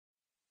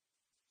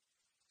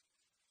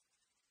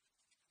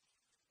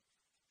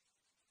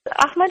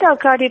Ahmed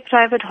Al-Kadi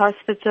Private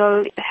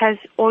Hospital has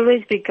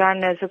always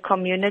begun as a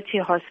community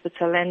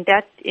hospital, and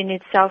that in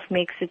itself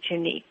makes it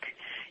unique.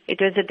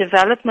 It was a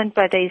development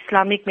by the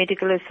Islamic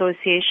Medical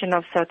Association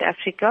of South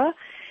Africa,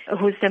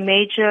 who's the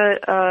major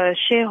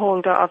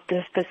shareholder of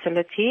this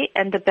facility,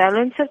 and the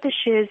balance of the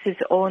shares is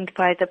owned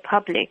by the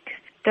public.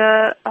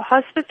 The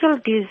hospital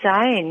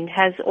design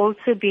has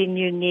also been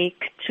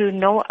unique to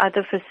no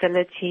other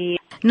facility.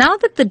 Now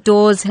that the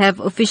doors have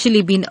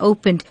officially been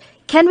opened,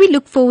 can we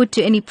look forward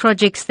to any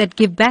projects that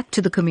give back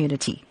to the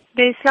community?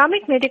 The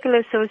Islamic Medical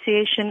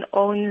Association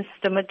owns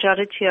the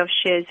majority of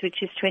shares,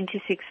 which is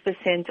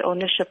 26%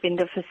 ownership in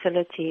the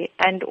facility,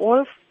 and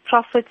all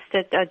profits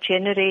that are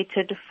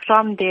generated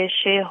from their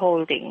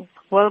shareholding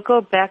will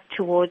go back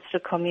towards the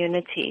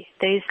community.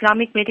 The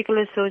Islamic Medical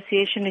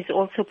Association is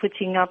also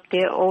putting up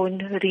their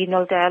own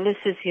renal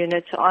dialysis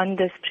unit on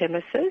this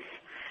premises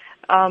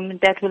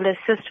that will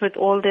assist with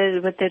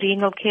the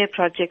renal care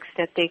projects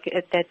that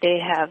they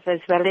have, as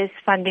well as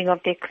funding of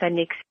their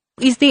clinics.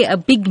 Is there a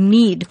big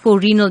need for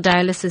renal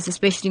dialysis,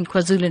 especially in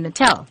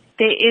KwaZulu-Natal?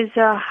 There is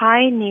a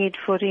high need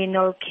for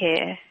renal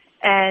care,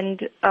 and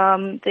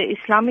the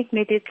Islamic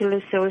Medical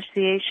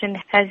Association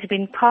has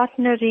been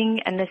partnering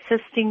and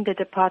assisting the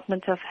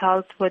Department of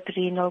Health with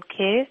renal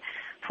care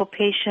for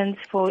patients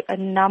for a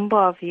number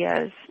of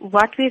years.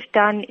 What we've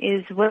done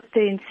is, with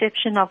the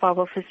inception of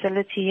our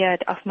facility here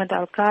at Ahmed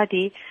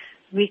Al-Kadi,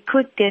 we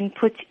could then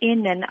put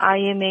in an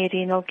IMA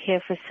renal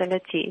care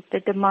facility.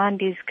 The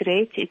demand is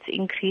great. It's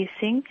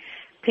increasing.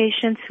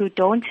 Patients who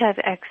don't have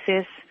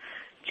access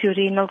to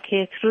renal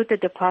care through the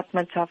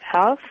Department of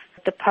Health,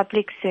 the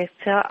public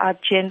sector, are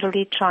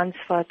generally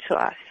transferred to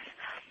us.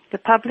 The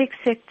public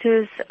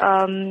sector's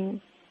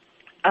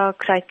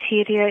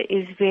criteria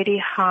is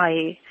very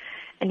high,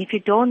 and if you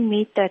don't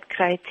meet that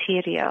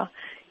criteria,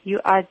 you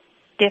are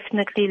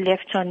definitely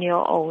left on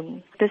your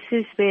own. This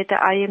is where the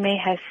IMA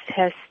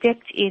has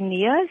stepped in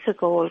years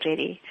ago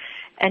already,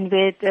 and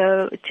where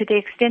to the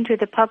extent where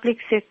the public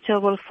sector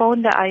will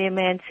phone the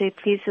IMA and say,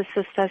 please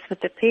assist us with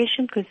the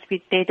patient because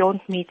they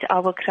don't meet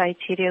our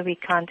criteria, we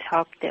can't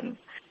help them.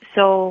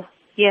 So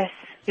yes,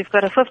 we've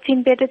got a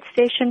 15-bedded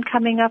station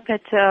coming up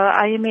at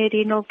IMA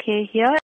Renal Care here.